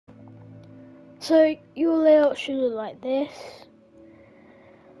So your layout should look like this.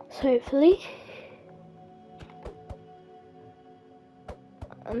 So hopefully.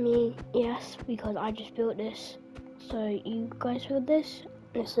 I mean, yes, because I just built this. So you guys build this.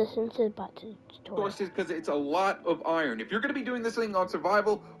 Let's listen to the back to the tutorial. Sources, because it's a lot of iron. If you're going to be doing this thing on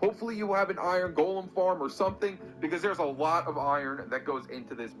survival, hopefully you have an iron golem farm or something, because there's a lot of iron that goes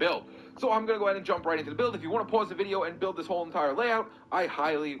into this build. So I'm going to go ahead and jump right into the build. If you want to pause the video and build this whole entire layout, I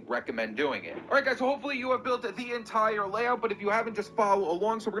highly recommend doing it. Alright guys, so hopefully you have built the entire layout, but if you haven't, just follow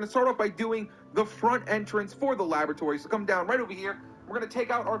along. So we're going to start off by doing the front entrance for the laboratory. So come down right over here. We're going to take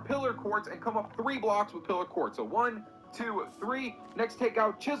out our pillar quartz and come up 3 blocks with pillar quartz. So 1, 2, 3. Next, take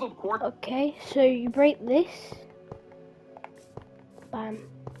out chiseled quartz. Okay, so you break this. Bam,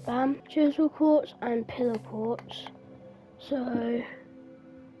 bam. Chiseled quartz and pillar quartz. So.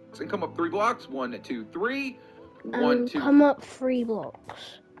 And come up 3 blocks. 1, 2, 3. 1, 2. Come up 3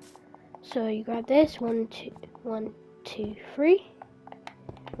 blocks. So you grab this. 1, 2, 1, 2, 3.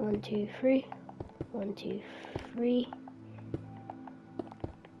 1, 2, 3. 1, 2, 3.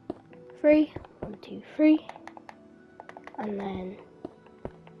 3. 1, 2, 3. And then,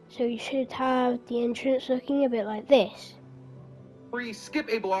 so you should have the entrance looking a bit like this. 3, skip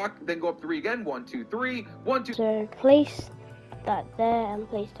a block, then go up 3 again. 1, 2, 3. 1, 2. So place that there and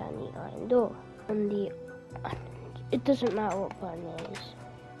place that in the iron door. And it doesn't matter what button it is.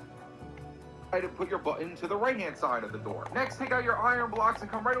 To put your button to the right hand side of the door. Next, take out your iron blocks and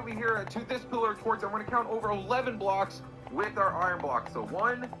come right over here to this pillar towards. I'm going to count over 11 blocks with our iron blocks. So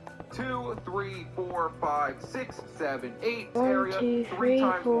 1, 2, 3, 4, 5, 6, 7, 8. 1, 2, 3,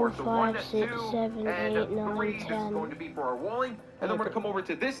 4, 5, so 1, 6, 2, 7, and 8, 9, 3. 10. This is going to be for our walling. And then we're going to come over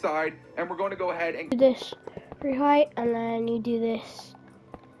to this side and we're going to go ahead and do this 3 height, and then you do this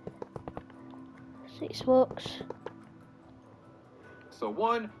 6 blocks. So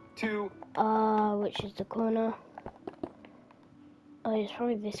 1, 2. Which is the corner? Oh, it's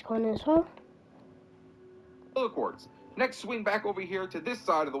probably this corner as well. Pillar quartz. Next, swing back over here to this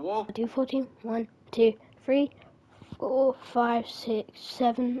side of the wall. Do 14. 1, 2, 3, 4, 5, 6,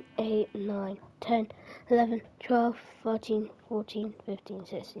 7, 8, 9, 10, 11, 12, 13, 14, 15,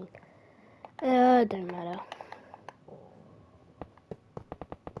 16. Don't matter.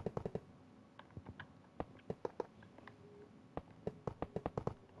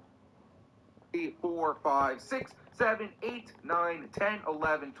 3, 4, 5, 6, 7, 8, 9, 10,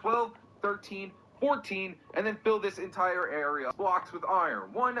 11, 12, 13, 14, and then fill this entire area. Blocks with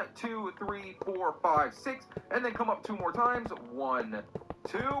iron. 1, 2, 3, 4, 5, 6, and then come up 2 more times. 1,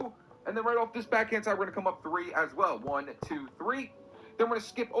 2, and then right off this backhand side, we're going to come up 3 as well. 1, 2, 3. Then we're going to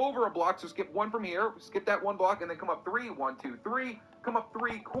skip over a block, so skip 1 from here, skip that 1 block, and then come up 3. 1, 2, 3. Come up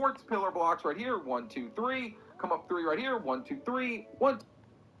 3 quartz pillar blocks right here. 1, 2, 3. Come up 3 right here. 1, 2, 3. 1, 2.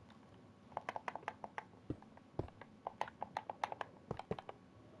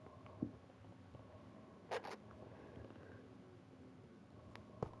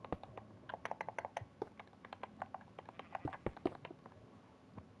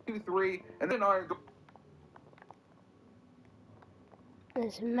 Two, 3, and then iron.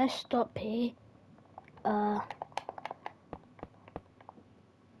 There's messed up here.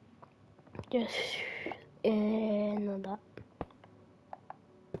 Just not that.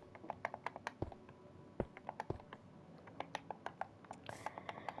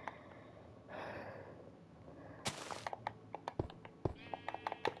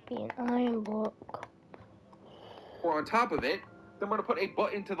 Be an iron block. Or on top of it. Then we're going to put a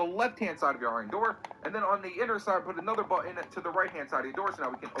button to the left-hand side of your iron door. And then on the inner side, put another button to the right-hand side of your door. So now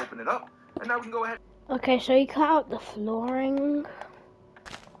we can open it up. And now we can go ahead. Okay, so you cut out the flooring.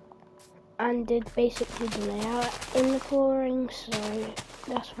 And did basically the layout in the flooring. So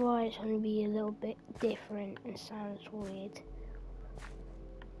that's why it's going to be a little bit different and sounds weird.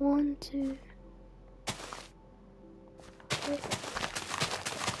 1, 2, 3.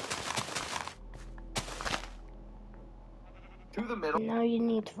 To the middle. Now you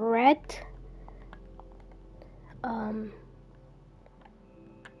need red.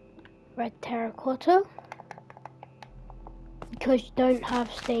 Red terracotta. Because you don't have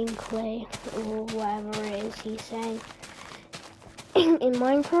stained clay or whatever it is he's saying in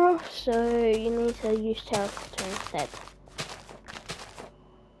Minecraft, so you need to use terracotta instead.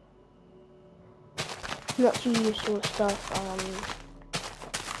 Not your usual stuff,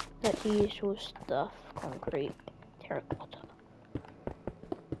 not your usual stuff, concrete, terracotta.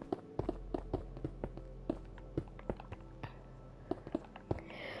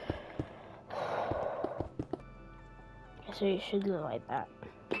 So it should look like that.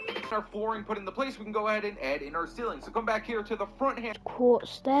 Our flooring put into place, we can go ahead and add in our ceiling. So come back here to the front hand.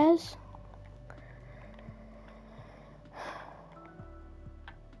 Quartz stairs.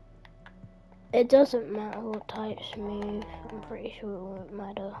 It doesn't matter what type's move, I'm pretty sure it won't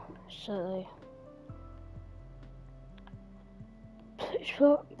matter. So,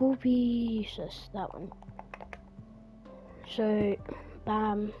 shot will be useless, that one. So,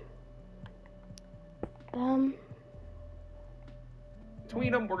 bam, bam.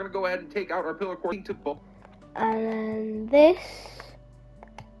 Between them, we're going to go ahead and take out our pillar quartz to both. And then this,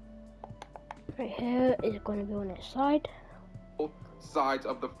 right here, is going to be on its side. Sides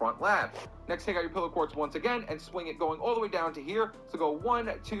of the front lab. Next, take out your pillar quartz once again and swing it going all the way down to here. So go 1,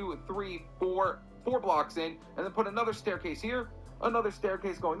 2, 3, 4 blocks in, and then put another staircase here, another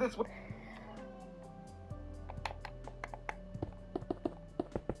staircase going this way.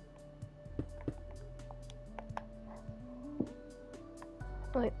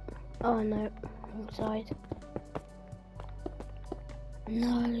 Wait, oh no, wrong side.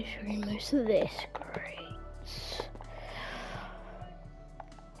 No, let's most of this. Great.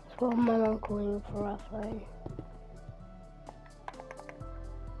 That's what my mum calling for our phone.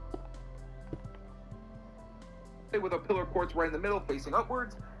 With a pillar quartz right in the middle facing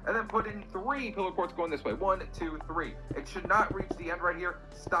upwards, and then put in 3 pillar quartz going this way. 1, 2, 3. It should not reach the end right here.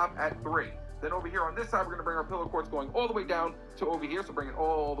 Stop at 3. Then over here on this side, we're going to bring our pillar quartz going all the way down to over here. So bring it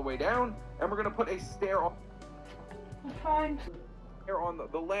all the way down, and we're going to put a stair on. Fine. On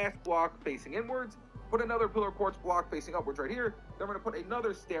the last block facing inwards, put another pillar quartz block facing upwards right here. Then we're going to put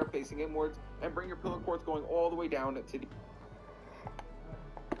another stair facing inwards and bring your pillar quartz going all the way down to the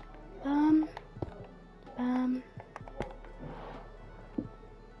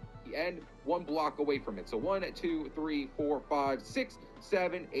end, 1 block away from it. So 1, 2, 3, 4, 5, 6,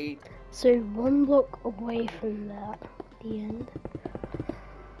 7, 8. So 1 block away from that, the end.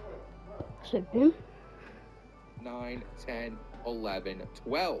 So boom. 9, 10, 11,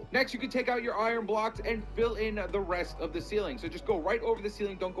 12. Next, you can take out your iron blocks and fill in the rest of the ceiling. So just go right over the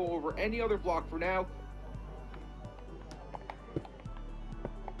ceiling. Don't go over any other block for now.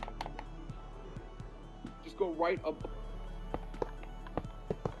 Just go right up.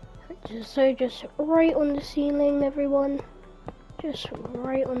 Just right on the ceiling, everyone. Just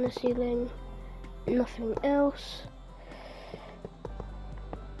right on the ceiling. Nothing else.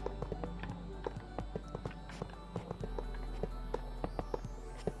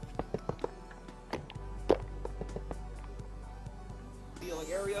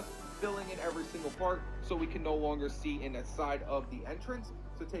 Area, filling in every single part so we can no longer see inside of the entrance.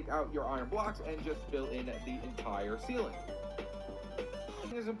 So take out your iron blocks and just fill in the entire ceiling.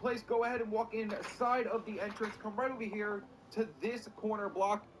 Is in place, go ahead and walk inside of the entrance, come right over here to this corner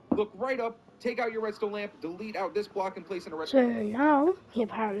block, look right up, take out your redstone lamp, delete out this block and place in a redstone. So now he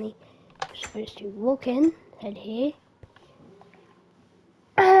apparently is supposed to walk in, head here,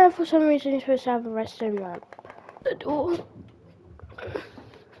 and for some reason he's supposed to have a redstone lamp. The door.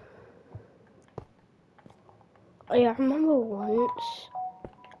 Oh yeah, I remember once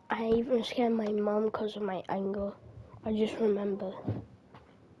I even scared my mum because of my anger. I just remember.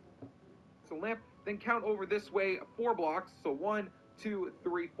 So lamp, then count over this way 4 blocks. So 1, 2,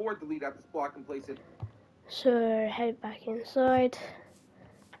 3, 4. Delete out this block and place it. So head back inside.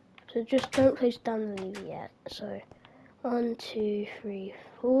 So just don't place down the lever yet. So 1, 2, 3,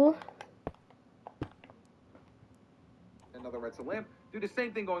 4. Another redstone lamp. Do the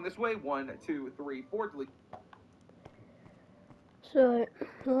same thing going this way. 1, 2, 3, 4. Delete. So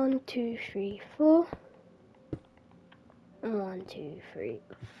 1, 2, 3, 4. 1, 2, 3,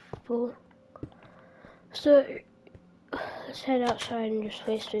 4. So let's head outside and just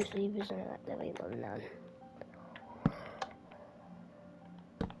place those levers and activate them now.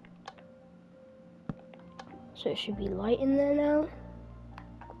 So it should be light in there now.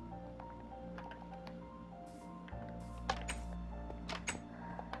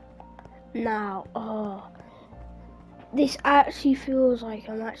 Now, this actually feels like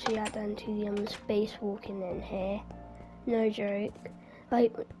I'm actually at Dantidium spacewalking in here. No joke.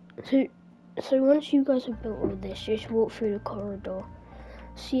 Like, so once you guys have built all this, just walk through the corridor.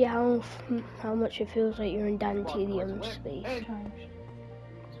 See how much it feels like you're in Dantidium space. Times.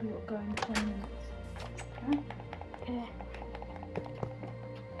 So we're going 20 minutes. Okay? Okay.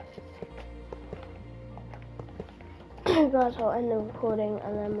 Guys, I'll end the recording,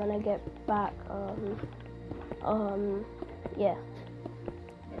 and then when I get back, yeah,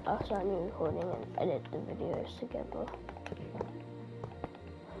 I'll start new recording and edit the videos together.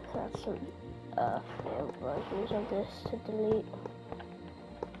 That's some failed versions of this to delete.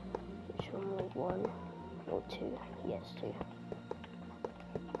 Which one was 1 or 2? Yes, 2.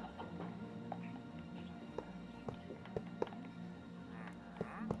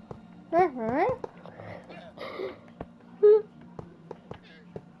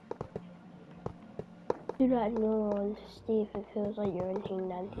 that in yours, see if it feels like you're entering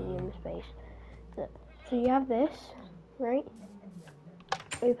Dantium space. So you have this, right?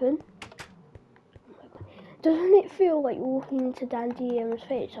 Open. Doesn't it feel like you're walking into Dantium's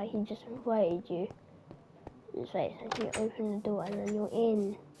face, like he just invited you? His face, and you open the door and then you're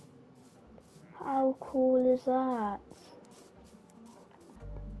in. How cool is that?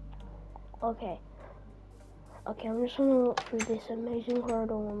 Okay, I'm just gonna look through this amazing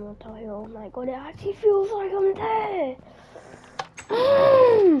corridor one more time. Oh my god, it actually feels like I'm there!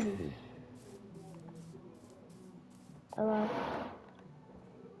 Hello.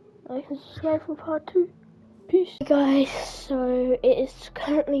 I can subscribe for part 2. Peace. Hey guys, so it is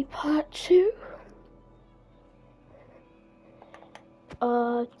currently part 2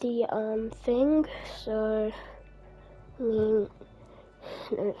 of the thing, so I mean,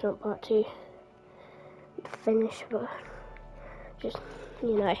 no, it's not part 2. Finish, but just,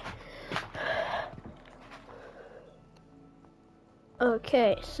 you know.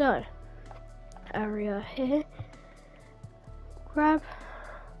 Okay, so area here. Grab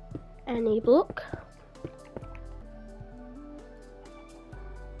any block.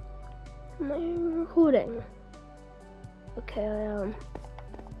 Am I recording? Okay, I am.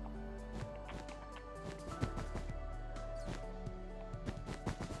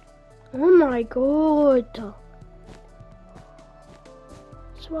 Oh my god!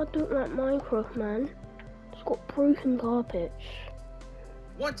 So I don't like Minecraft, man. It's got broken carpets.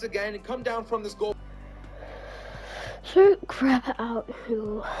 Once again, come down from this goal. So grab out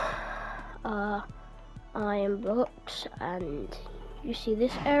your iron blocks, and you see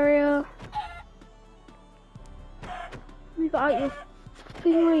this area. Move out your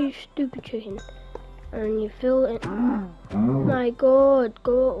thing where you stupid chicken, and you fill it. Oh my god,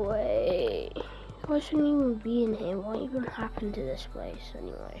 go away! Why shouldn't even be in here? What even happened to this place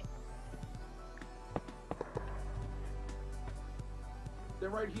anyway?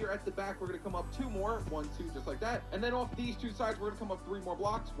 Then right here at the back, we're gonna come up 2 more, 1, 2, just like that. And then off these 2 sides, we're gonna come up 3 more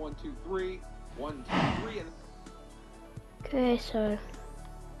blocks, 1, 2, 3, 1, 2, 3, and Okay, so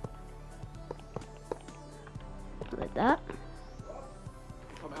like that.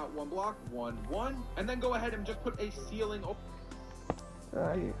 come out 1 block, 1, 1, and then go ahead and just put a ceiling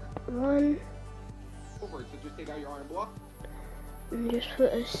 1, 1, over it. So just take out your iron block. and just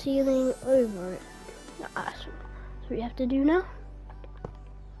put a ceiling over it. That's what you have to do now.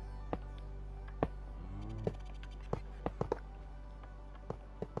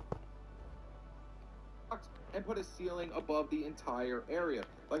 And put a ceiling above the entire area.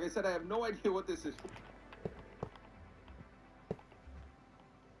 Like I said, I have no idea what this is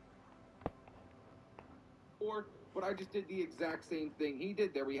for, but I just did the exact same thing he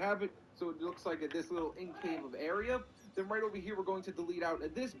did. There we have it. So it looks like this little in-cave of area. Then right over here, we're going to delete out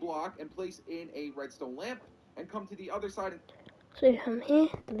this block and place in a redstone lamp, and come to the other side. So you come here,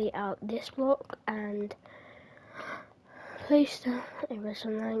 delete out this block, and place down a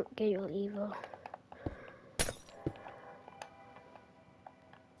redstone lamp, get your lever.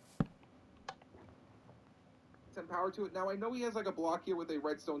 Some power to it. Now I know he has like a block here with a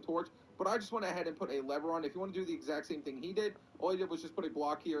redstone torch, but I just went ahead and put a lever on. If you want to do the exact same thing he did, all he did was just put a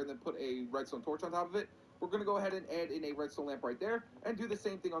block here and then put a redstone torch on top of it. We're going to go ahead and add in a redstone lamp right there, and do the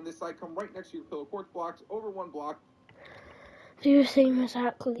same thing on this side. Come right next to your pillar quartz blocks, over 1 block. Do the same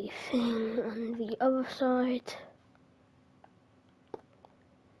exactly thing on the other side,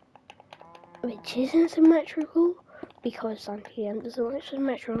 which isn't symmetrical because Santiam doesn't like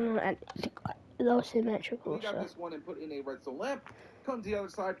symmetrical and low symmetrical. Delete out So this one and put in a redstone lamp. Come to the other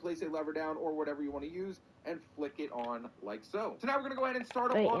side, place a lever down or whatever you want to use, and flick it on like so. So now we're going to go ahead and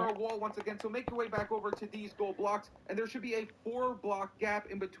start on our wall once again. So make your way back over to these gold blocks, and there should be a 4 block gap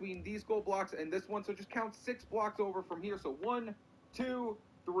in between these gold blocks and this one. So just count 6 blocks over from here. So 1, 2,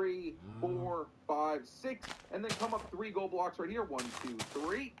 3, 4, 5, 6, and then come up 3 gold blocks right here. 1, 2,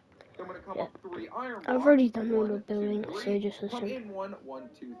 3. I'm going to come up 3 iron blocks. I've already done all the 1, building, 2, 3. so just listen. Come in 1, 1,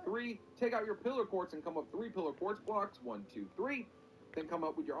 2, 3. Take out your pillar quartz and come up 3 pillar quartz blocks. 1, 2, 3. Then come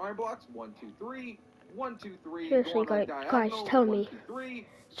up with your iron blocks. 1, 2, 3. 1, 2, 3. Seriously, guys, tell me. 1, 2, 3.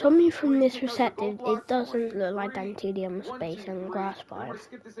 Tell me from this perspective, it doesn't look like Dantium space and grass biome.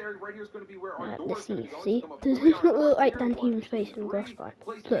 See? Does this not look like Dantium space and grass biome?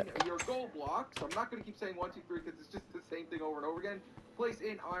 Look. Your gold blocks. I'm not going to keep saying 1, 2, 3 because it's just the same thing over and over again. Place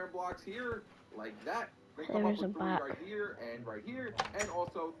in iron blocks here, like that. Then come up with 3 right here, and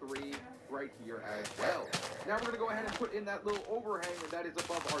also 3 right here as well. Now we're going to go ahead and put in that little overhang that is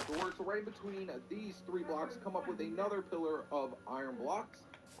above our door. So right in between these 3 blocks, come up with another pillar of iron blocks.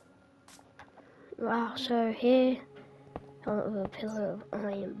 Wow, so here, come up with a pillar of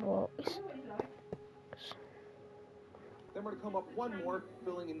iron blocks. Then we're gonna come up one more,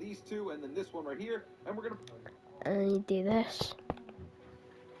 filling in these two, and then this one right here, and we're gonna And then you do this.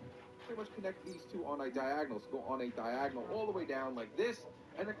 pretty much connect these two on a diagonal. So go on a diagonal all the way down like this,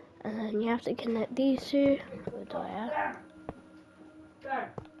 and then And then you have to connect these two to a diagonal.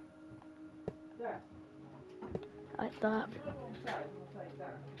 Like that.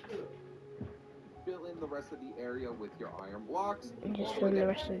 fill in the rest of the area with your iron blocks. And just all the fill way in the down.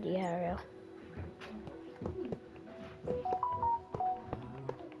 rest of the area.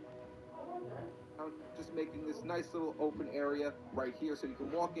 Just making this nice little open area right here so you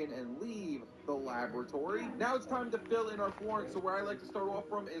can walk in and leave the laboratory. Now it's time to fill in our flooring. So where I like to start off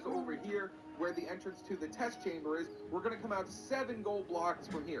from is over here where the entrance to the test chamber is. We're going to come out 7 gold blocks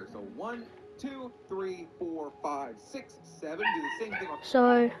from here. So 1, 2, 3, 4, 5, 6, 7. Do the same thing on.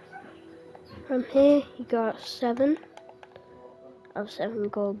 So from here you got 7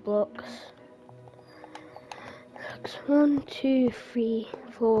 gold blocks. 1, 2, 3,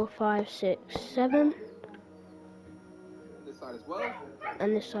 4, 5, 6, 7. This side as well.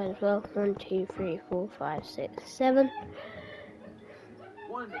 And this side as well. 1, 2, 3, 4, 5, 6, 7.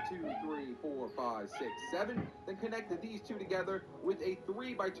 1, 2, 3, 4, 5, 6, 7. Then connect these two together with a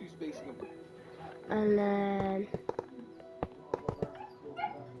 3x2 spacing of. And then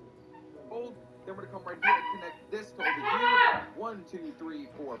Gold. Then we're gonna come right here and connect this to over here. 1, 2, 3,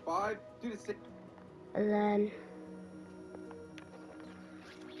 4, 5. Do the same. and then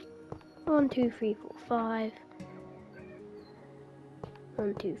 1, 2, 3, 4, 5.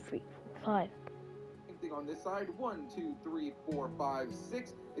 1, 2, 3, 4, 5. Same thing on this side. 1, 2, 3, 4, 5,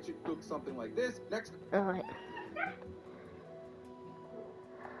 6. It should look something like this. Next. Alright.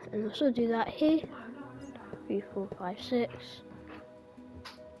 And also do that here. 3, 4, 5, 6.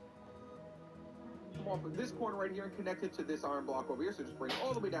 Come off of this corner right here and connect it to this iron block over here. So just bring it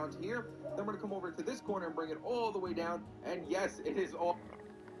all the way down to here. Then we're gonna come over to this corner and bring it all the way down. And yes, it is all.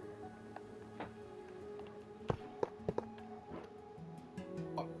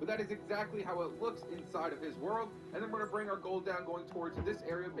 But that is exactly how it looks inside of his world. And then we're gonna bring our gold down going towards this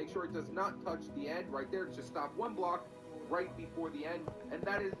area. Make sure it does not touch the end right there. Just stop 1 block right before the end. And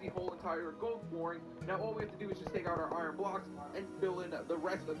that is the whole entire gold flooring. Now all we have to do is just take out our iron blocks and fill in the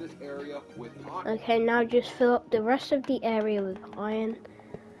rest of this area with iron. Okay, now just fill up the rest of the area with iron.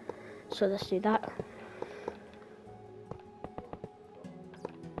 So let's do that.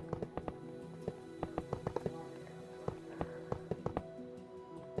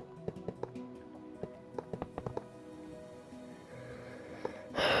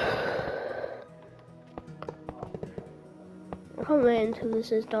 I can't wait until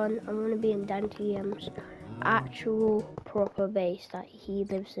this is done. I'm going to be in Dantium's actual proper base that he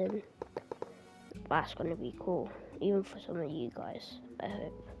lives in. That's going to be cool, even for some of you guys, I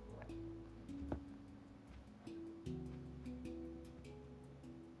hope.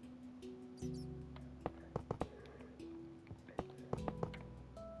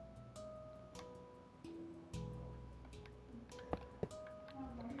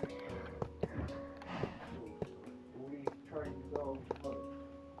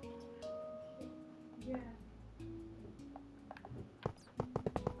 Yeah.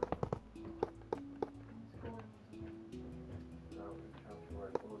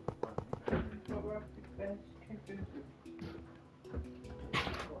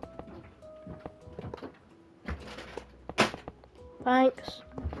 Thanks.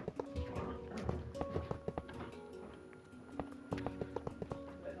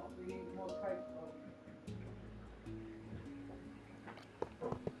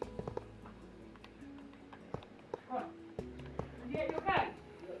 Yeah, you okay?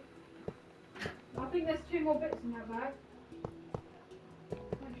 I think there's 2 more bits in that bag.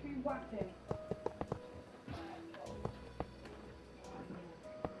 Make sure you whacked it.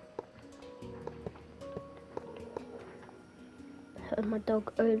 And my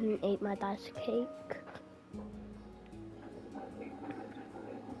dog only ate my dad's cake.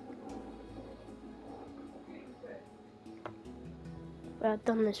 But I've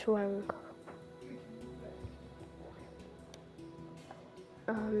done this wrong.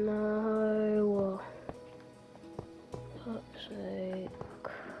 Oh no. Fuck's sake.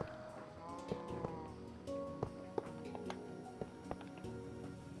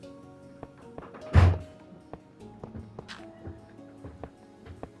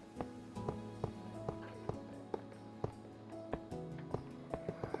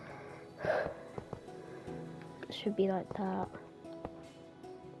 It should be like that.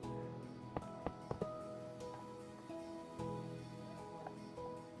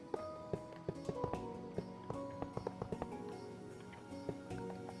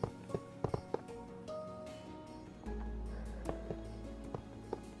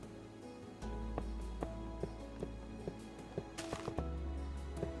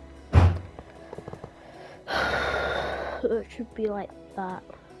 So it should be like that.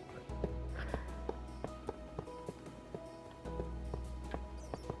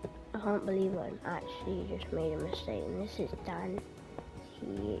 I can't believe I actually just made a mistake. And this is Dan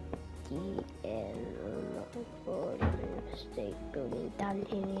TDN. Oh my god, I made a mistake building Dan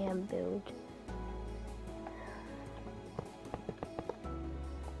TDN build.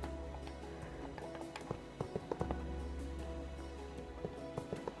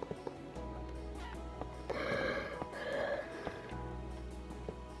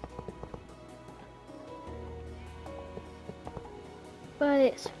 But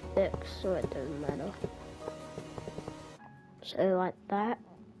it's fixed, so it doesn't matter. So like that,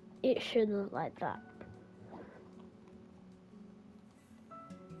 it should look like that.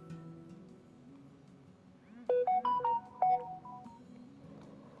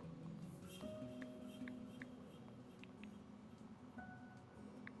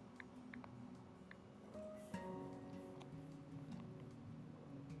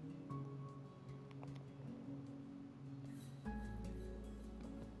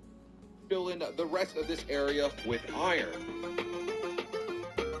 Fill in the rest of this area with iron.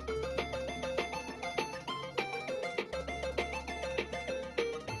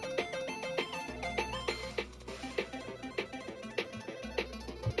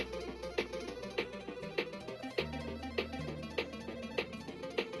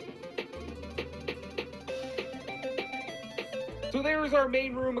 So there is our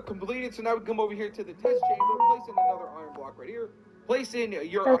main room completed. So now we come over here to the test chamber, place in another iron block right here. Place in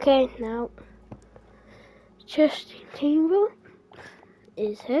your... Okay, now testing chamber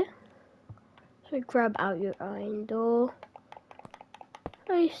is here. So grab out your iron door.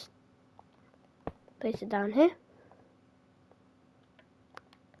 Place it down here.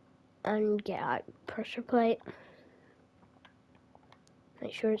 And get out pressure plate.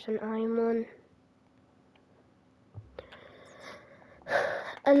 Make sure it's an iron one.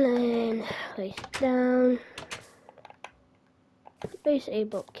 And then place it down. Place a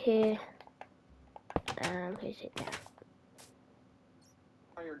block here. And place it down.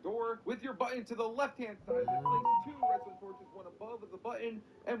 Iron door with your button to the left hand side of it. Place two redstone torches, one above the button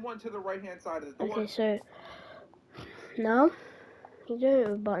and one to the right hand side of the door. Okay, so now you do it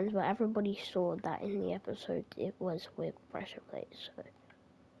with buttons, but everybody saw that in the episode it was with pressure plates. So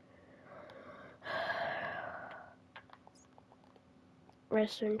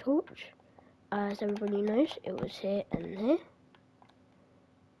redstone torch, as everybody knows, it was here and here.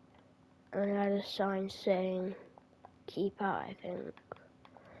 And I had a sign saying keep out, I think.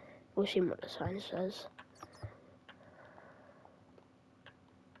 We'll see what the sign says.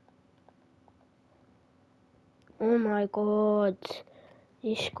 Oh my god,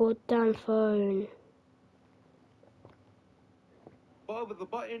 you scored down phone. Above the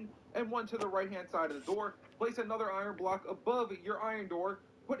button and one to the right hand side of the door. Place another iron block above your iron door.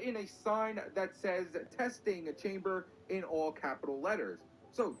 Put in a sign that says testing chamber in all capital letters.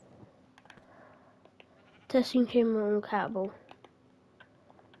 So Testing chamber on capital.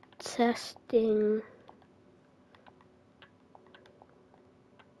 Testing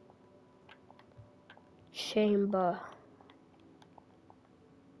chamber.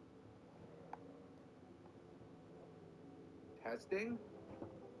 testing.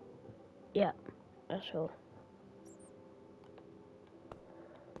 Yeah, that's all.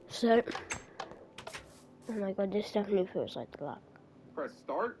 So, oh my god, this definitely feels like the lab. Press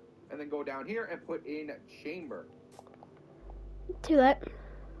start and then go down here and put in chamber. Too late.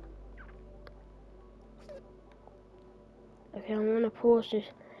 Okay, I'm gonna pause this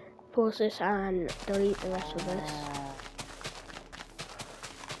and delete the rest of this.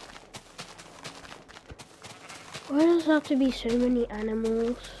 Why does there have to be so many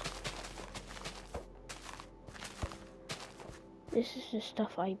animals? This is the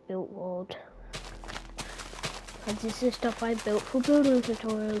stuff I built, world. And this is stuff I built for building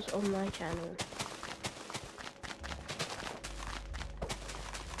tutorials on my channel.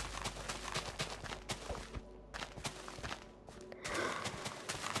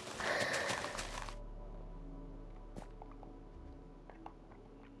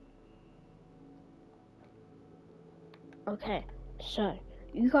 Okay, so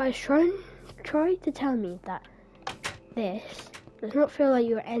you guys try to tell me that this does not feel like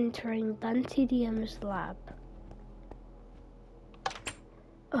you're entering Dan TDM's lab.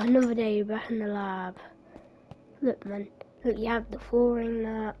 Oh, another day back in the lab. Look, man. Look, you have the flooring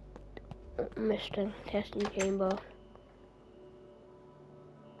there. Mr. Testing chamber.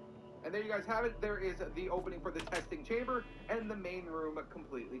 And there you guys have it. There is the opening for the testing chamber and the main room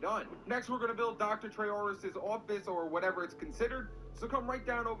completely done. Next, we're going to build Dr. Trayaurus' office, or whatever it's considered. So come right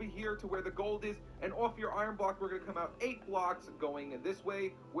down over here to where the gold is, and off your iron block, we're going to come out 8 blocks going this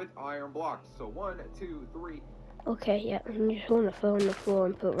way with iron blocks. So 1, 2, 3. Okay, yeah, I'm just want to fill in the floor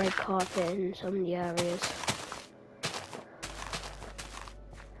and put red carpet in some of the areas.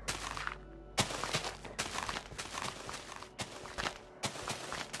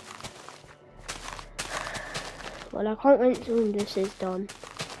 Well, I can't wait until this is done.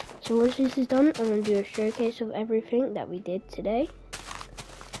 So once this is done, I'm going to do a showcase of everything that we did today.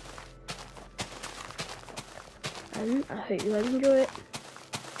 And I hope you enjoy it.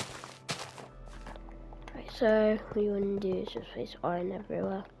 Right, so what you want to do is just place iron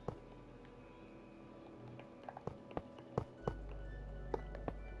everywhere.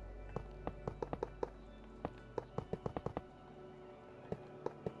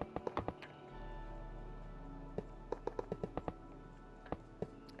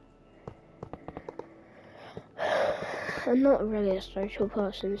 I'm not really a social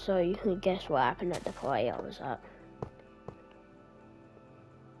person, so you can guess what happened at the party I was at.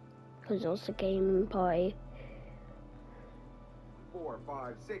 Because it was a gaming party. 4,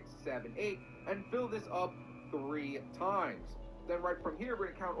 5, 6, 7, 8, and fill this up 3 times. Then right from here, we're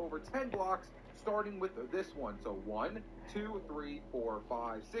going to count over 10 blocks, starting with this one. So 1, 2, 3, 4,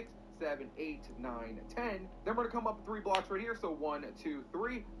 5, 6, 7, 8, 9, 10. Then we're going to come up 3 blocks right here. So 1, 2,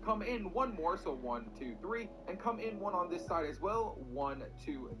 3. Come in 1 more. So 1, 2, 3. And come in 1 on this side as well. 1,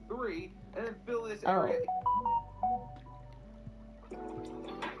 2, 3. And then fill this area.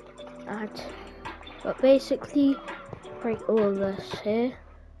 But basically, break all of this here.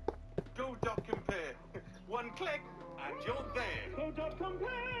 Go dot compare. 1 click and you're there. Go dot compare.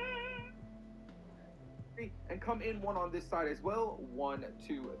 And come in 1 on this side as well. 1,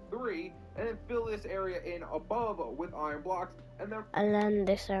 2, 3. And then fill this area in above with iron blocks. And then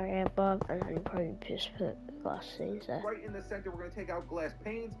this area above, and then probably just put glass things there. Right in the center, we're going to take out glass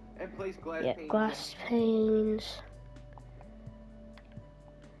panes and place glass panes. Glass panes.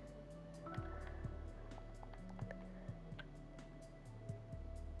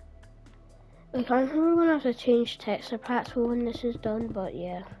 Like, I'm probably gonna have to change texture packs for when this is done, but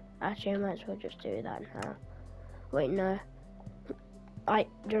yeah. Actually, I might as well just do that now. Wait, no.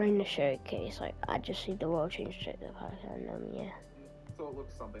 During the showcase, I just see the world change texture pack, and yeah. So it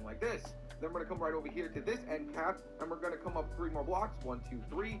looks something like this. Then we're going to come right over here to this end cap, and we're going to come up 3 more blocks. 1, 2,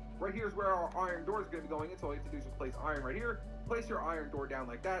 3. Right here is where our iron door is going to be going in, so all you have to do is just place iron right here. Place your iron door down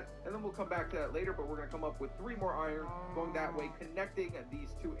like that, and then we'll come back to that later, but we're going to come up with 3 more iron going that way, connecting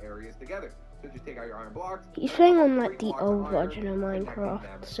these 2 areas together. So just take out your iron blocks. He's playing on like the old version of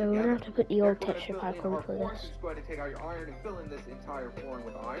Minecraft, so we're going to have to put the old texture pack on for this. Just go ahead and take out your iron and fill in this entire flooring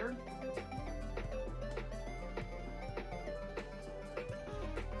with iron.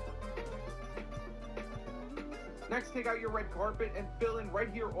 Next, take out your red carpet and fill in right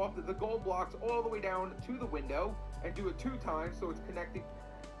here off the gold blocks all the way down to the window, and do it 2 times so it's connecting.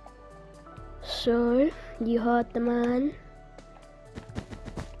 So, you heard the man.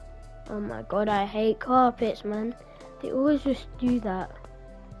 Oh my god, I hate carpets, man. They always just do that.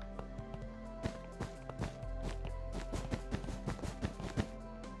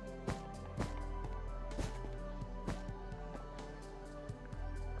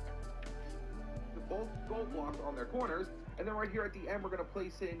 Both gold blocks on their corners, and then right here at the end we're going to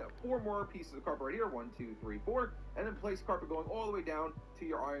place in 4 more pieces of carpet right here. 1, 2, 3, 4, and then place carpet going all the way down to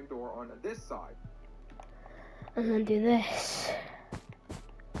your iron door on this side. And then do this.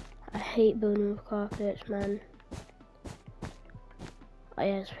 I hate building with carpets, man. Oh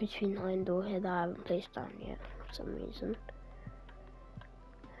yeah, it's between the iron door here that I haven't placed down yet for some reason.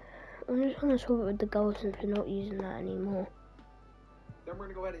 I'm just gonna swap it with the gold since we're not using that anymore. Then we're going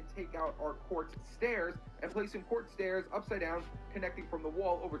to go ahead and take out our quartz stairs and place some quartz stairs upside down, connecting from the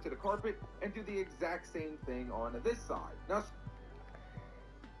wall over to the carpet, and do the exact same thing on this side. Now,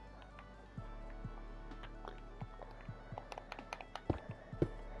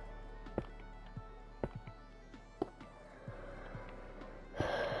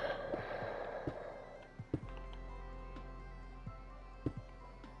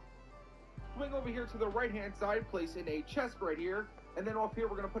 swing over here to the right hand side, place in a chest right here, and then off here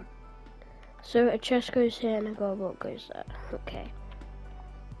we're going to put... So a chest goes here and a gold block goes there. Okay.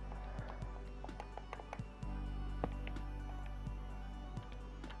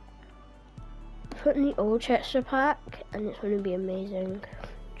 Put in the old texture pack and it's going to be amazing.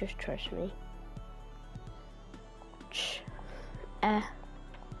 Just trust me.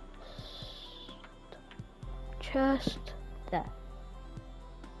 Chest there.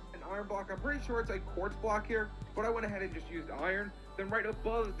 An iron iron block. I'm pretty sure it's a quartz block here, but I went ahead and just used iron. Then right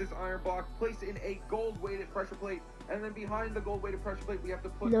above this iron block, place in a gold-weighted pressure plate, and then behind the gold-weighted pressure plate, we have to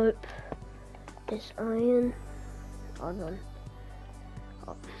put... Nope. It's iron. Hold on.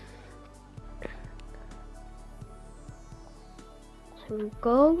 Oh. Some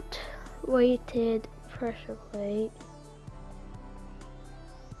gold-weighted pressure plate.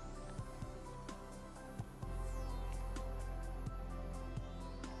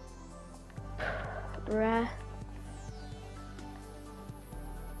 Rare.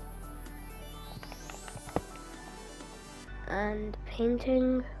 And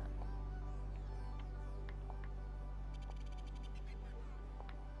painting.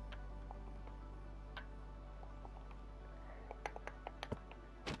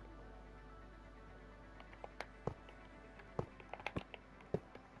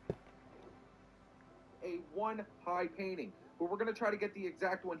 A one high painting, but we're going to try to get the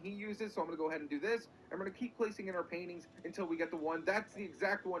exact one he uses, so I'm going to go ahead and do this, and we're going to keep placing in our paintings until we get the one that's the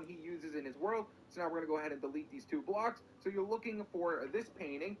exact one he uses in his world. So now we're going to go ahead and delete these two blocks. So you're looking for this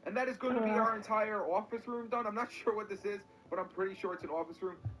painting, and that is going to be our entire office room done. I'm not sure what this is, but I'm pretty sure it's an office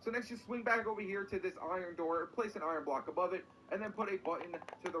room. So next, just swing back over here to this iron door, place an iron block above it, and then put a button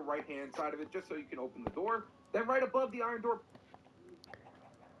to the right hand side of it just so you can open the door. Then right above the iron door,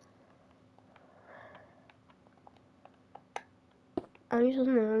 I'm using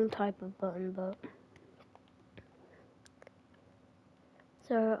the wrong type of button, but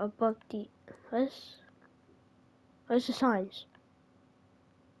so above the where's the signs?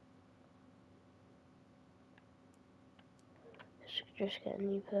 Just get a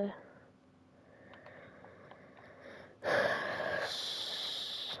new pair.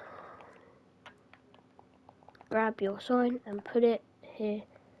 Grab your sign and put it here.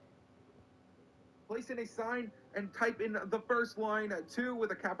 place in a sign and type in the first line 2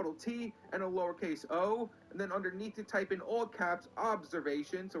 with a capital T and a lowercase o, and then underneath it type in all caps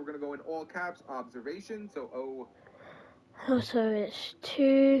observation. So we're going to go in all caps observation, so O. So it's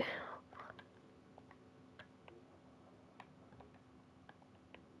 2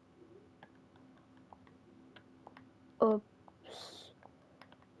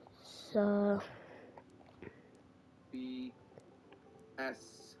 B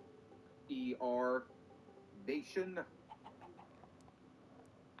S E R Vation.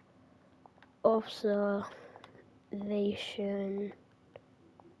 observation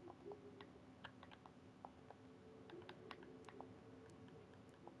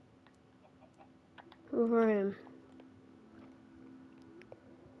room.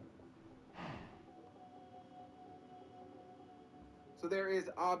 So there is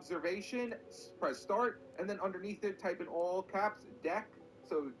observation, press start, and then underneath it type in all caps deck,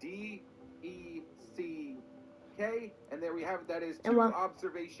 so D-E-C-K, and there we have it. That is 2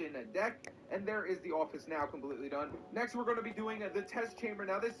 observation deck, and there is the office now completely done. Next we're going to be doing the test chamber.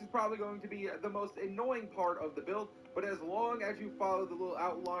 Now this is probably going to be the most annoying part of the build, but as long as you follow the little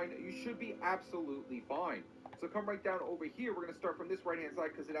outline, you should be absolutely fine. So come right down over here. We're going to start from this right hand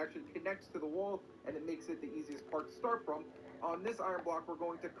side because it actually connects to the wall and it makes it the easiest part to start from. On this iron block, we're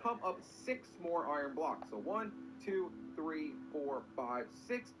going to come up 6 more iron blocks. So 1, 2, 3, 4, 5,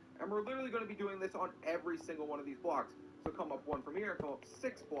 6. And we're literally going to be doing this on every single one of these blocks. So come up 1 from here, come up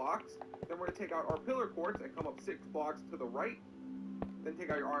 6 blocks. Then we're going to take out our pillar quartz and come up 6 blocks to the right. Then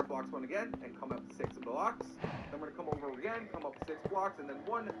take out your iron blocks 1 again and come up 6 blocks. Then we're going to come over again, come up 6 blocks, and then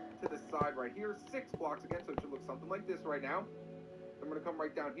 1 to the side right here, 6 blocks again. So it should look something like this right now. Then we're going to come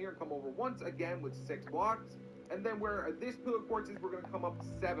right down here and come over once again with 6 blocks. And then where this pillar quartz is, we're going to come up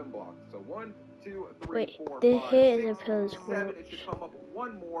 7 blocks. So 1, 2, 3, 4, 5, 6, 7. It should come up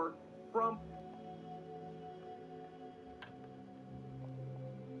 1 more from...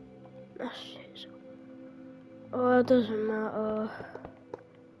 Oh, it doesn't matter.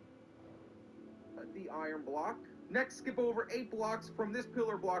 The iron block. Next, skip over 8 blocks from this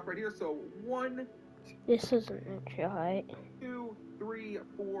pillar block right here. So 1... This isn't actually right. 2, 3,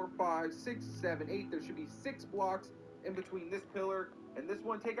 4, 5, 6, 7, 8. There should be 6 blocks in between this pillar and this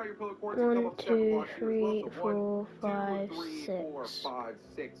one. Take out your pillar quartz and come up 7 blocks here as well. So 1, 2, 3, 4, 5,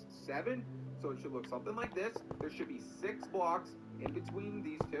 6, 7. So it should look something like this. There should be 6 blocks in between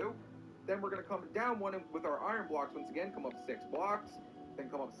these two. Then we're going to come down 1 with our iron blocks once again. Come up 6 blocks. Then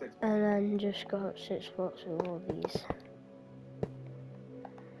come up 6 blocks. And then just go up 6 blocks with all these.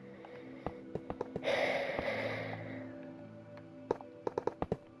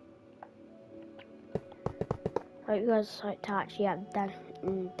 I hope you guys like to actually add down to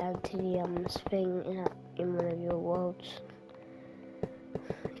the thing in one of your worlds.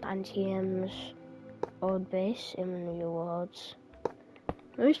 Antium's old base in one of your worlds.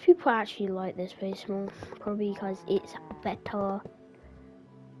 Most people actually like this place more, probably because it's better.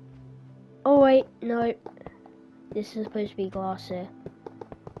 Oh wait, no. This is supposed to be glass here.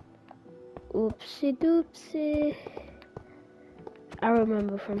 Oopsie doopsie. I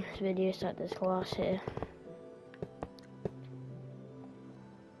remember from this video that there's glass here.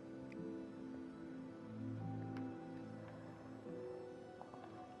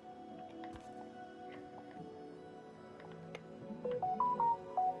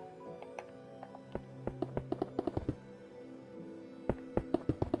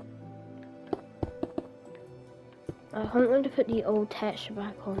 I'm going to put the old texture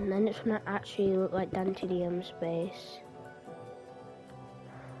back on, then it's going to actually look like Dante DM's base.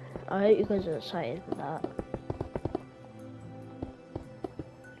 I hope you guys are excited for that.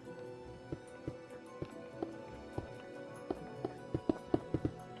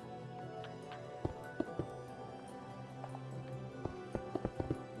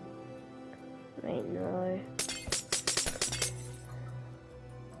 Wait, no.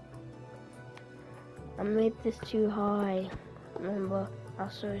 I made this too high. Remember, I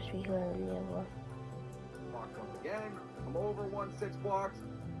was supposed to be higher than the other. Block comes again. Come over 1 6 blocks.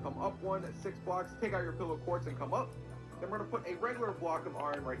 Come up 1 6 blocks. Take out your pillow quartz and come up. Then we're going to put a regular block of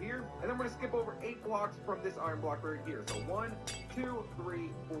iron right here. And then we're going to skip over 8 blocks from this iron block right here. So 1, 2, 3,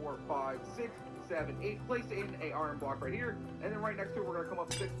 4, 5, 6, 7, 8. Place in a iron block right here. And then right next to it, we're going to come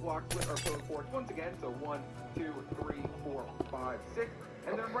up 6 blocks with our pillow quartz once again. So 1, 2, 3, 4, 5, 6.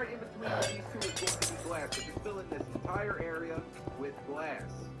 And then right in between these two is going to be glass. So just fill in this entire area with glass.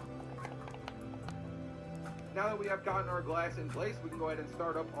 Now that we have gotten our glass in place, we can go ahead and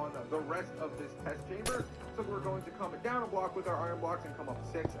start up on the rest of this test chamber. So we're going to come down a block with our iron blocks and come up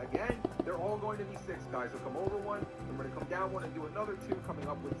 6 again. They're all going to be 6, guys. So come over 1, then we're going to come down 1 and do another 2, coming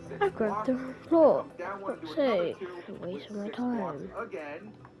up with 6 I blocks. grabbed the floor. Come down 1 and do Let's another see. 2 with Wasting my 6 blocks time.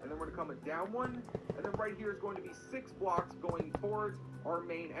 again. And then we're going to come down 1. And then right here is going to be 6 blocks going towards our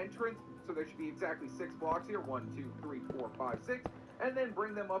main entrance. So there should be exactly 6 blocks here. 1, 2, 3, 4, 5, 6. And then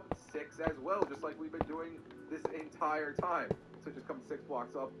bring them up 6 as well, just like we've been doing this entire time. So just come 6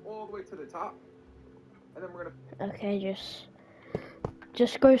 blocks up all the way to the top. And then we're gonna... Okay,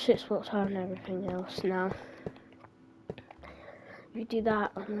 just go 6 blocks higher and everything else now. You do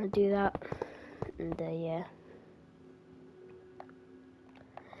that, I'm gonna do that. And yeah.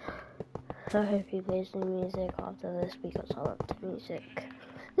 I hope he plays the music after this because I love the music.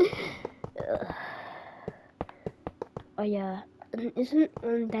 Oh yeah, isn't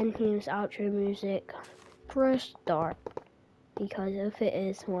Dentium's outro music press start? Because if it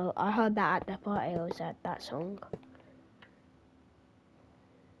is, well, I heard that at the party, I was at that song.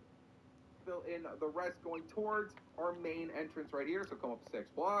 Fill in the rest going towards our main entrance right here. So come up 6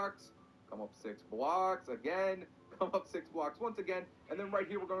 blocks, come up 6 blocks again, come up 6 blocks once again, and then right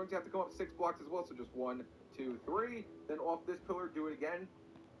here we're going to have to come up 6 blocks as well. So just 1, 2, 3. Then off this pillar, do it again.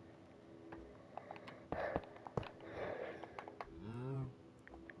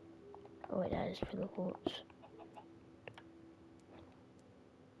 Oh wait, that is for the quartz.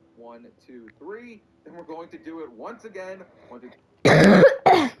 1, 2, 3. Then we're going to do it once again. 1,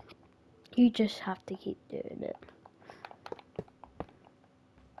 2. You just have to keep doing it.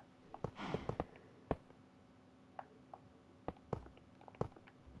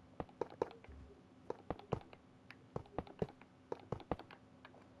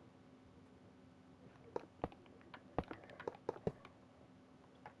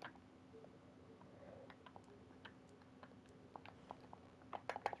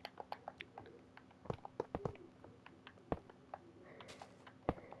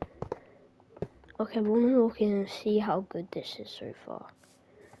 Okay, we're gonna look in and see how good this is so far.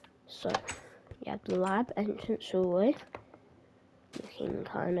 So, you have the lab entrance hallway. Looking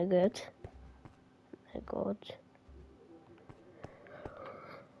kinda good. Oh my god.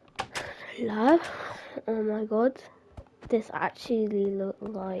 Lab. Oh my god. This actually looks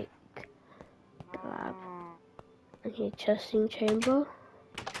like lab. Okay, testing chamber.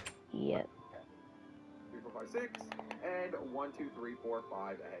 Yep. 3, 4, 5, 6. And 1, 2, 3, 4,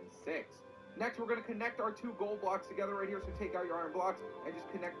 5, and 6. Next, we're going to connect our 2 gold blocks together right here. So take out your iron blocks and just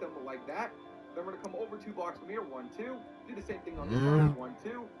connect them like that. Then we're going to come over 2 blocks from here. 1, 2. Do the same thing on this side. 1,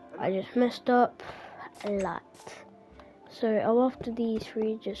 2. I just messed up a lot. So I'll after these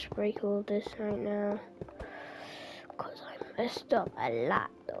 3 just break all this right now. Because I messed up a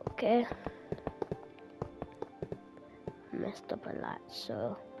lot, okay? Messed up a lot,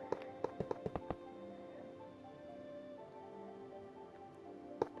 so...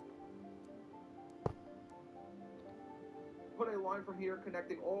 Put a line from here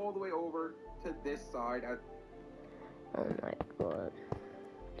connecting all the way over to this side. Oh my god.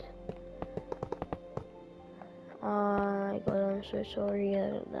 Oh my god, I'm so sorry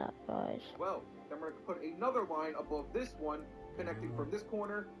about that, guys. Well, then we're going to put another line above this one, connecting from this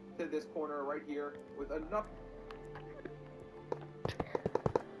corner to this corner right here, with enough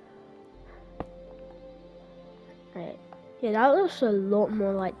Right. Yeah, that looks a lot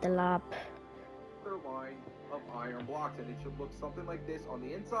more like the lab. line of iron blocks, and it should look something like this on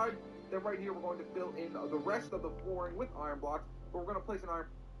the inside. Then right here, we're going to fill in the rest of the flooring with iron blocks, but we're going to place an iron.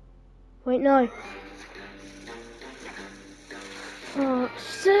 Wait, no. Oh,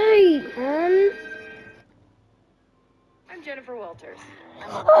 sake, man. I'm Jennifer Walters.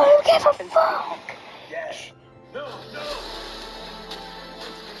 Oh, give a fuck. Yes. No, no.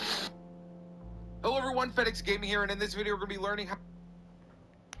 Hello everyone, FedEx Gaming here, and in this video we're going to be learning how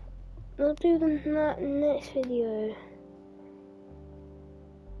We'll do that next video.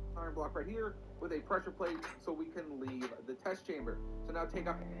 iron block right here with a pressure plate so we can leave the test chamber. So now take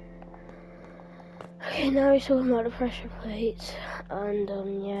out. Okay, now we're talking about the pressure plates,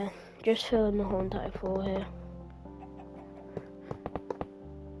 and yeah, just filling the whole entire floor here.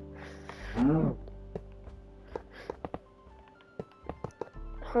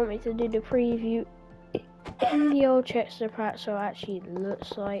 I want me to do the preview in the old Chester pack so it actually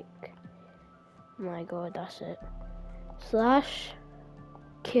looks like. My god, that's it. Slash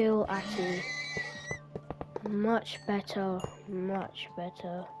kill Atty. Much better, much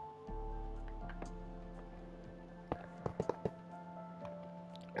better.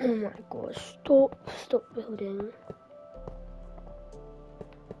 Oh my god, stop building.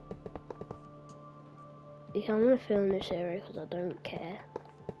 Yeah, I'm gonna film this area because I don't care.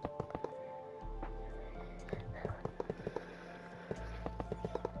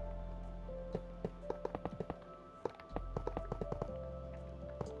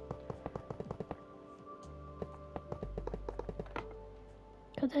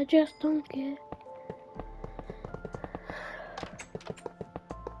 Cause I just don't care.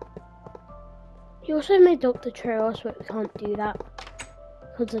 He also made Dr. Trails, but we can't do that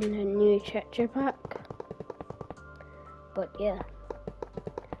because of the new Chester pack. But yeah.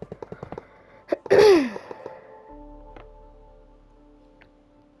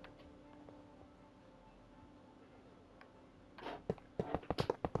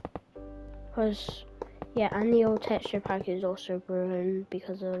 Because, yeah, and the old texture pack is also ruined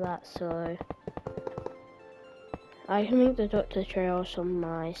because of that, so I can make the Dr. Trails on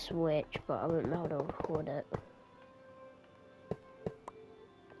my Switch, but I won't be able to record it.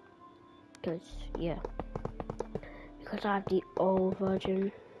 Because, yeah. Because I have the old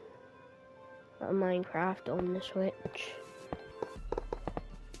version of Minecraft on the Switch.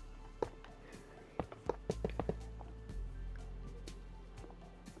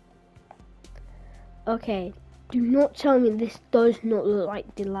 Okay, do not tell me this does not look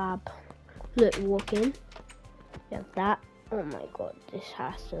like the lab. Look, walk in. You have that. Oh my god, this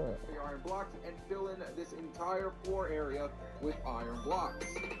has to look. The iron blocks and fill in this entire floor area with iron blocks.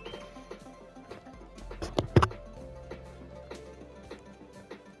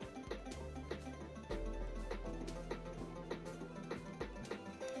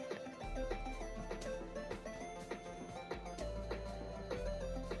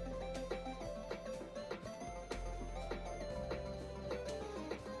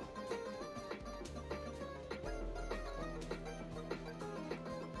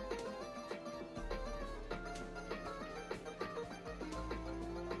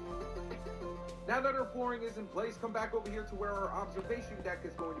 Now that our flooring is in place, come back over here to where our observation deck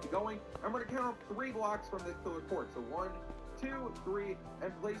is going to be going. I'm going to count up 3 blocks from this pillar court. So 1, 2, 3,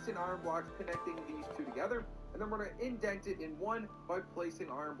 and place in iron blocks connecting these 2 together. And then we're going to indent it in 1 by placing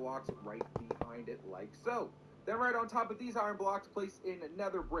iron blocks right behind it like so. Then right on top of these iron blocks, place in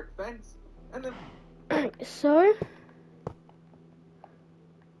another brick fence. And then... So...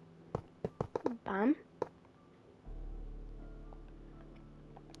 Bam.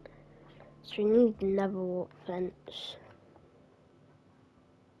 So we need never walk fence.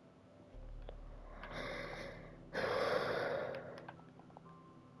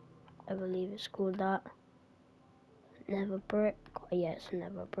 I believe it's called that. Never brick. Oh, yeah, it's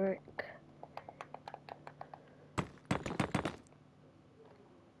never brick.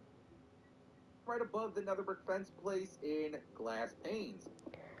 Right above the nether brick fence, place in glass panes.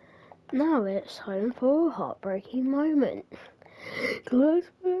 Now it's time for a heartbreaking moment. Glass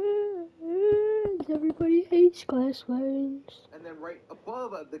panes. Everybody hates glass panes. And then right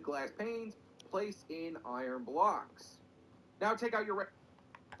above the glass panes, place in iron blocks. Now take out your...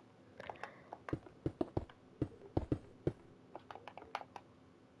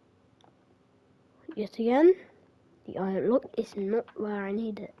 Yet again, the iron block is not where I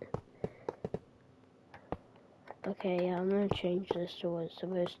need it. Okay, yeah, I'm gonna change this to what it's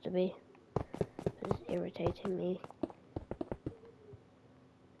supposed to be. It's irritating me.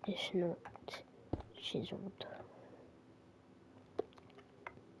 It's not chiseled.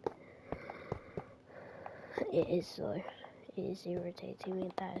 It is though. It is irritating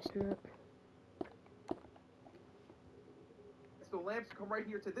me that it's not. So lamps come right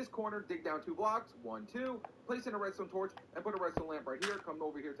here to this corner, dig down 2 blocks, 1, 2, place in a redstone torch, and put a redstone lamp right here, come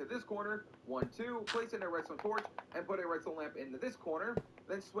over here to this corner, 1, 2, place in a redstone torch, and put a redstone lamp into this corner,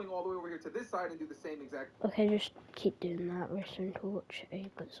 then swing all the way over here to this side and do the same exact. Okay, just keep doing that. Redstone torch. Hey,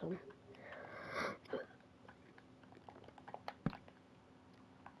 got some.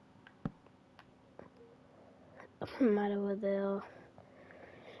 Doesn't matter where they are.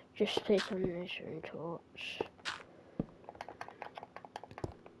 Just place on the redstone torch.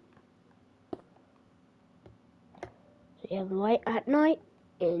 So you have light at night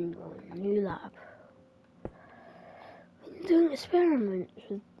in your new lab. I'm doing experiments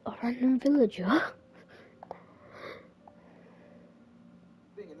with a random villager.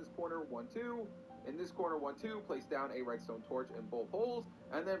 In this corner, 1, 2. In this corner, 1, 2, place down a redstone torch in both holes,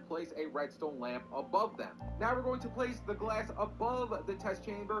 and then place a redstone lamp above them. Now we're going to place the glass above the test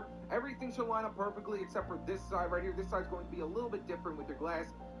chamber. Everything should line up perfectly except for this side right here. This side's going to be a little bit different with your glass.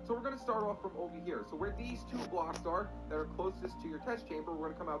 So we're going to start off from over here. So where these 2 blocks are that are closest to your test chamber, we're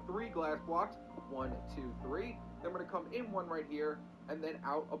going to come out 3 glass blocks. 1, 2, 3. Then we're going to come in 1 right here, and then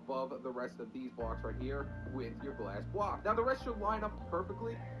out above the rest of these blocks right here with your glass block. Now the rest should line up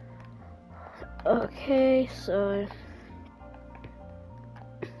perfectly. Okay, so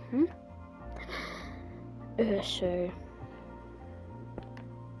so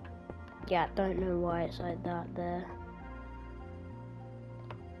yeah, I don't know why it's like that there.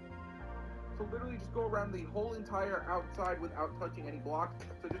 So literally just go around the whole entire outside without touching any blocks.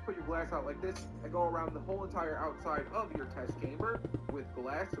 So just put your glass out like this and go around the whole entire outside of your test chamber with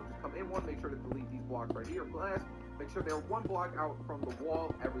glass. So just come in 1, make sure to delete these blocks right here, glass. Make sure they're 1 block out from the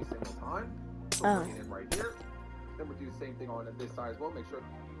wall every single time. So bring it in right here. Then we'll do the same thing on this side as well. Make sure.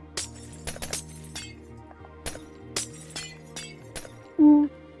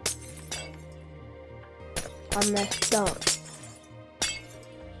 I messed up.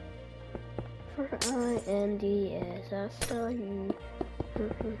 For INDS, I saw you,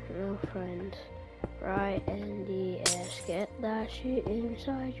 no friend. Right NDS, get that shit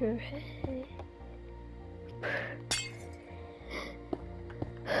inside your head.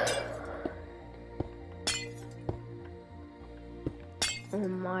 Oh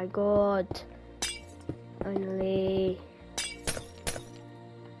my god. Finally.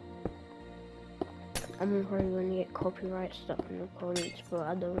 I'm probably gonna get copyright stuff in the comments, but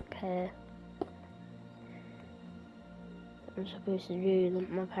I don't care. I'm supposed to do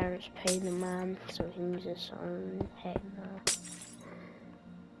that. My parents pay the man so he can use his own. Heck no.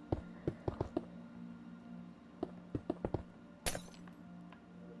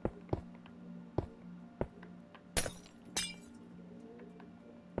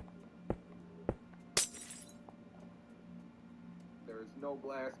 There is no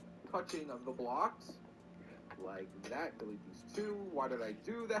glass touching of the blocks like that. Delete these 2. Why did I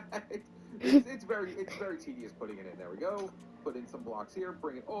do that? It's very tedious putting it in. There we go. Put in some blocks here.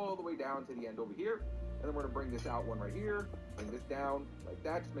 Bring it all the way down to the end over here. And then we're going to bring this out 1 right here. Bring this down like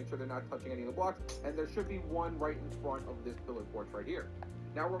that. Just make sure they're not touching any of the blocks. And there should be 1 right in front of this pillar torch right here.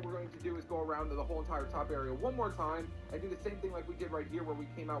 Now what we're going to do is go around to the whole entire top area 1 more time and do the same thing like we did right here where we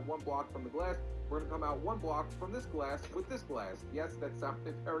came out 1 block from the glass. We're going to come out 1 block from this glass with this glass. Yes, that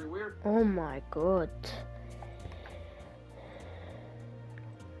sounded very weird. Oh my god.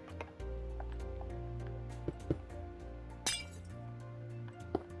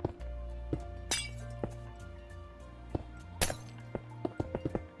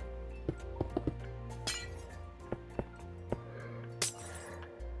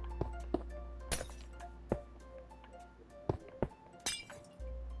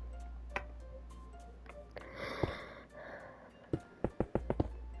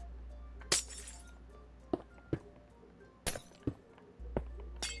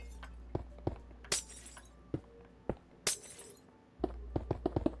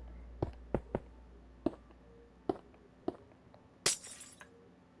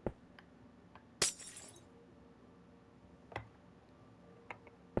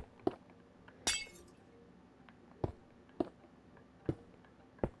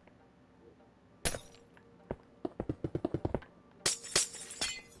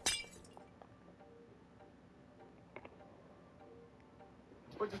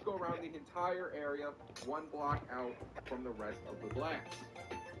 But just go around the entire area 1 block out from the rest of the glass.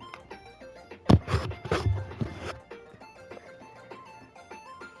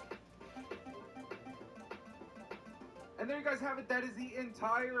 you guys have it. That is the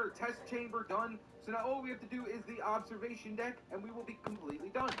entire test chamber done. So now all we have to do is the observation deck, and we will be completely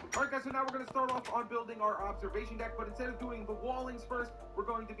done. All right, guys, so now we're going to start off on building our observation deck, but instead of doing the wallings first, we're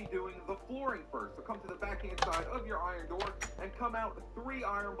going to be doing the flooring first. So come to the backhand side of your iron door and come out 3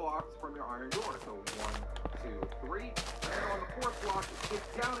 iron blocks from your iron door. So 1, 2, 3. And then on the 4th block,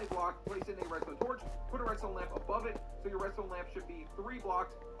 stick down a block, place in a redstone torch, put a redstone lamp above it. So your redstone lamp should be 3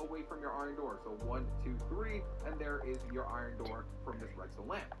 blocks away from your iron door. So 1, 2, 3, and there is your iron door from this redstone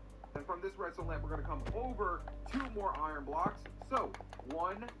lamp. And from this redstone lamp, we're going to come over 2 more iron blocks. So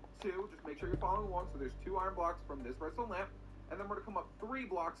 1, 2, just make sure you're following along. So there's 2 iron blocks from this redstone lamp. And then we're going to come up 3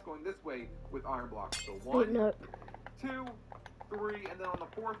 blocks going this way with iron blocks. So 1, 2, 3, and then on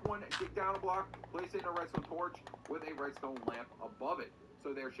the 4th one, dig down a block, place in a redstone torch with a redstone lamp above it.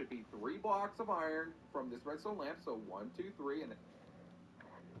 So there should be 3 blocks of iron from this redstone lamp. So 1, 2, 3, and then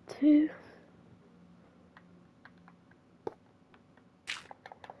 2.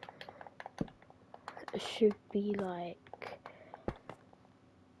 It should be like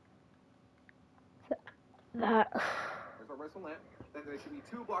that. there's our redstone lamp. Then there should be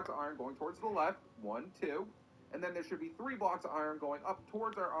 2 blocks of iron going towards the left. 1, 2. And then there should be 3 blocks of iron going up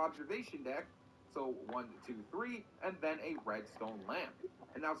towards our observation deck. So 1, 2, 3, and then a redstone lamp.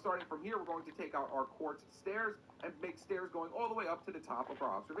 And now starting from here, we're going to take out our quartz stairs and make stairs going all the way up to the top of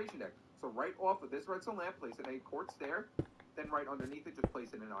our observation deck. So right off of this redstone lamp, place in a quartz stair. Then right underneath it, just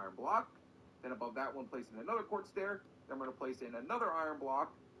place in an iron block. Then above that one, place in another quartz stair. Then we're going to place in another iron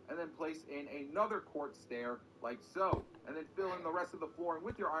block. And then place in another quartz stair, like so. And then fill in the rest of the flooring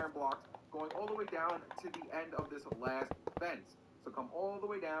with your iron blocks, going all the way down to the end of this last fence. So come all the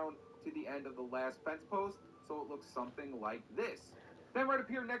way down to the end of the last fence post, so it looks something like this. Then right up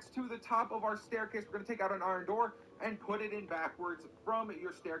here next to the top of our staircase, we're going to take out an iron door and put it in backwards from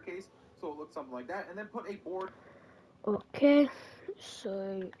your staircase, so it looks something like that. And then put a board. Okay,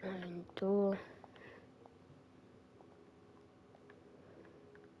 so iron door.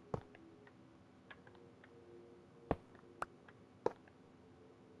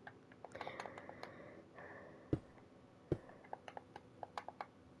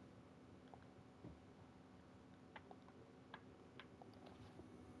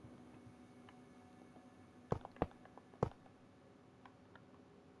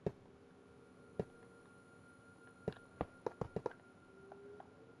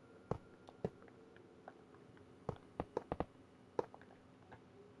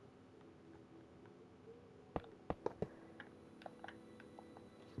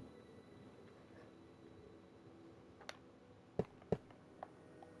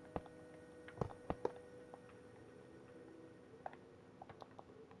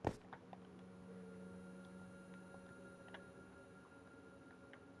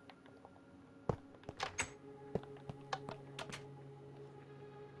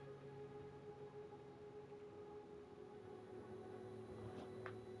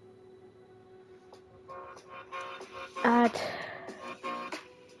 Add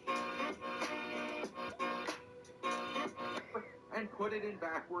and put it in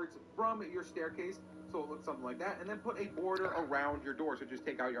backwards from your staircase, so it looks something like that. And then put a border around your door. So just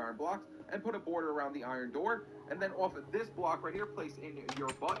take out your iron blocks and put a border around the iron door. And then off of this block right here, place in your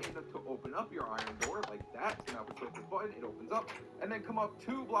button to open up your iron door, like that. So now if we click this button, it opens up. And then come up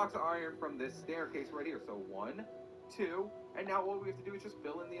 2 blocks of iron from this staircase right here. So 1, 2, and now all we have to do is just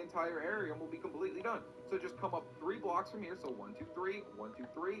fill in the entire area and we'll be completely done. So just come up 3 blocks from here. So 1, 2, 3, 1, 2,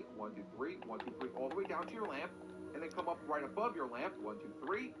 3, 1, 2, 3, 1, 2, 3, all the way down to your lamp. And then come up right above your lamp, 1, 2,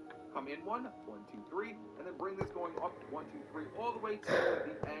 3, come in 1, 1, 2, 3, and then bring this going up 1, 2, 3, all the way to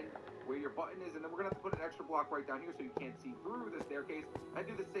the end where your button is. And then we're going to have to put an extra block right down here so you can't see through the staircase. And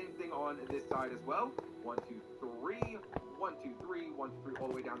do the same thing on this side as well. 1, 2, 3, 1, 2, 3, 1, 2, 3, all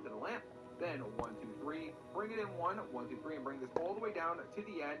the way down to the lamp. Then 1, 2, 3, bring it in 1, 1, 2, 3, and bring this all the way down to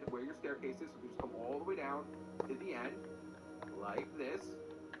the end where your staircase is. So we just come all the way down to the end, like this.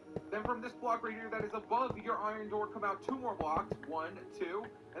 Then from this block right here that is above your iron door, come out 2 more blocks, 1, 2,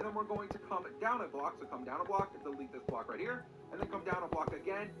 and then we're going to come down a block. So come down a block and delete this block right here, and then come down a block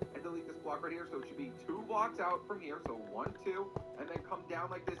again and delete this block right here. So it should be 2 blocks out from here. So 1, 2, and then come down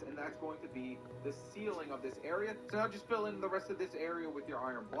like this, and that's going to be the ceiling of this area. So now just fill in the rest of this area with your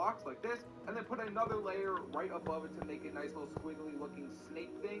iron blocks like this, and then put another layer right above it to make a nice little squiggly looking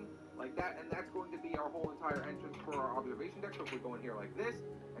snake thing like that. And that's going to be our whole entire entrance for our observation deck. So if we go in here like this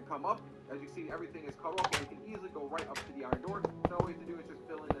and come up, as you see, everything is cut off, and we can easily go right up to the iron door. So all we have to do is just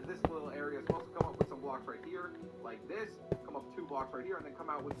fill in this little area as well. So come up with some blocks right here like this, come up 2 blocks right here, and then come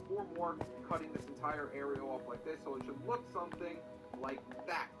out with 4 more, cutting this entire area off like this. So it should look something like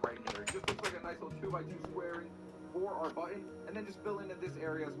that right here. It just looks like a nice little 2x2 squaring for our button, and then just fill in this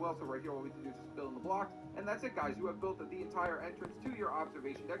area as well. So right here, all we have to do is just fill in the blocks, and that's it, guys. You have built the entire entrance to your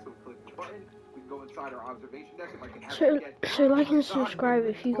observation deck. So click the button. We can go inside our observation deck. If I can actually get So like and subscribe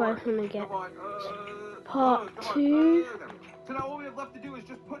if you guys want to get come on, part come on, 2. So now all we have left to do is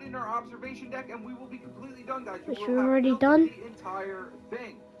just put in our observation deck, and we will be completely done, guys. Which will we've have already built done. the entire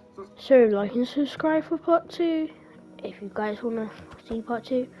thing. So like and subscribe for part 2 if you guys want to see part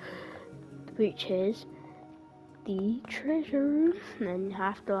 2, which is the treasure. And then you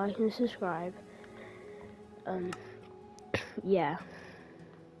have to like and subscribe. Yeah.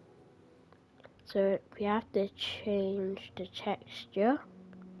 So we have to change the texture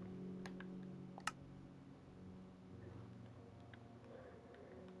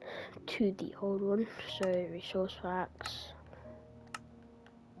to the old one. So resource packs.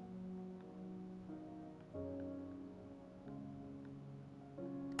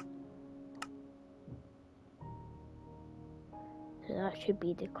 So that should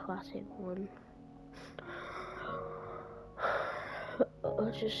be the classic one.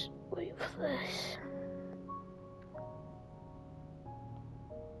 I'll just wait for this.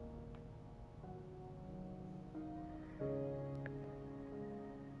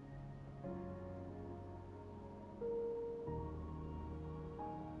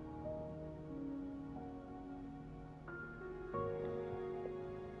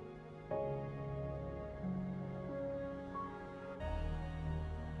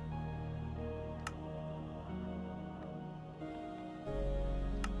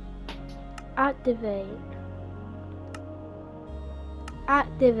 Activate.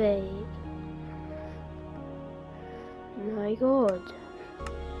 Activate. My god.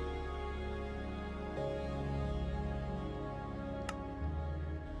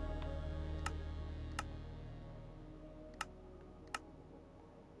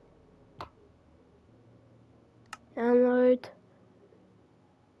 Download.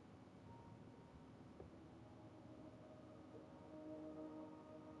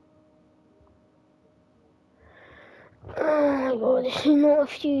 Oh my god, this is not a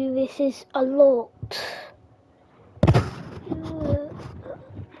few, this is a lot.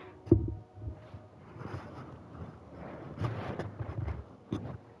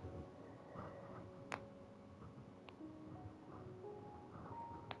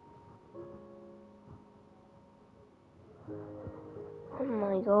 Oh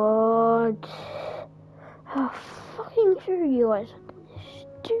my god. How fucking sure you guys are doing this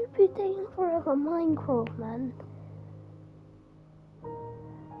stupid thing forever, Minecraft, man.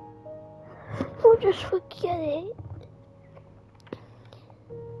 Or just forget it.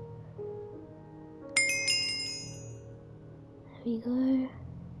 There we go.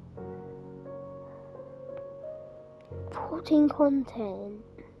 Porting content.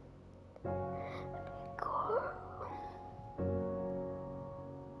 Go.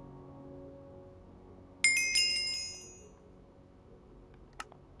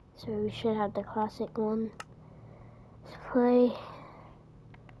 So we should have the classic one. Let's play.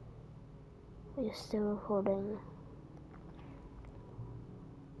 We're still recording.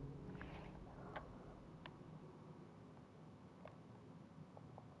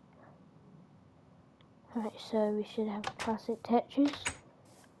 Alright, so we should have classic Tetris.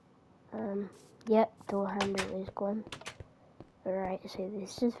 Yep, door handle is gone. Alright, so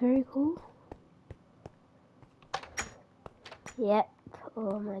this is very cool. Yep,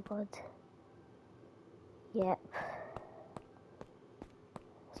 oh my god. Yep.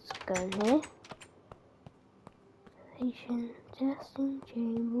 Let's go in here. Station, testing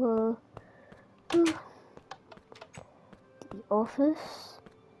chamber. Ooh. The office.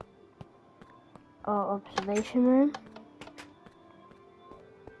 Our observation room.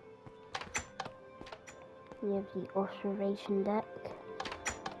 We have the observation deck.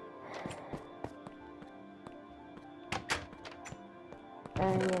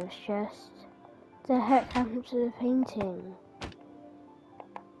 And we have a chest. What the heck happened to the painting?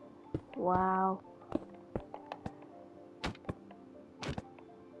 Wow.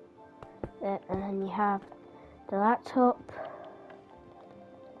 And then you have the laptop.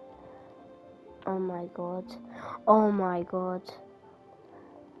 Oh my god. Oh my god.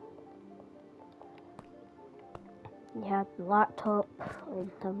 You have the laptop.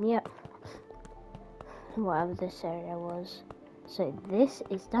 Yep. Whatever this area was. So this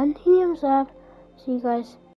is done here, so see you guys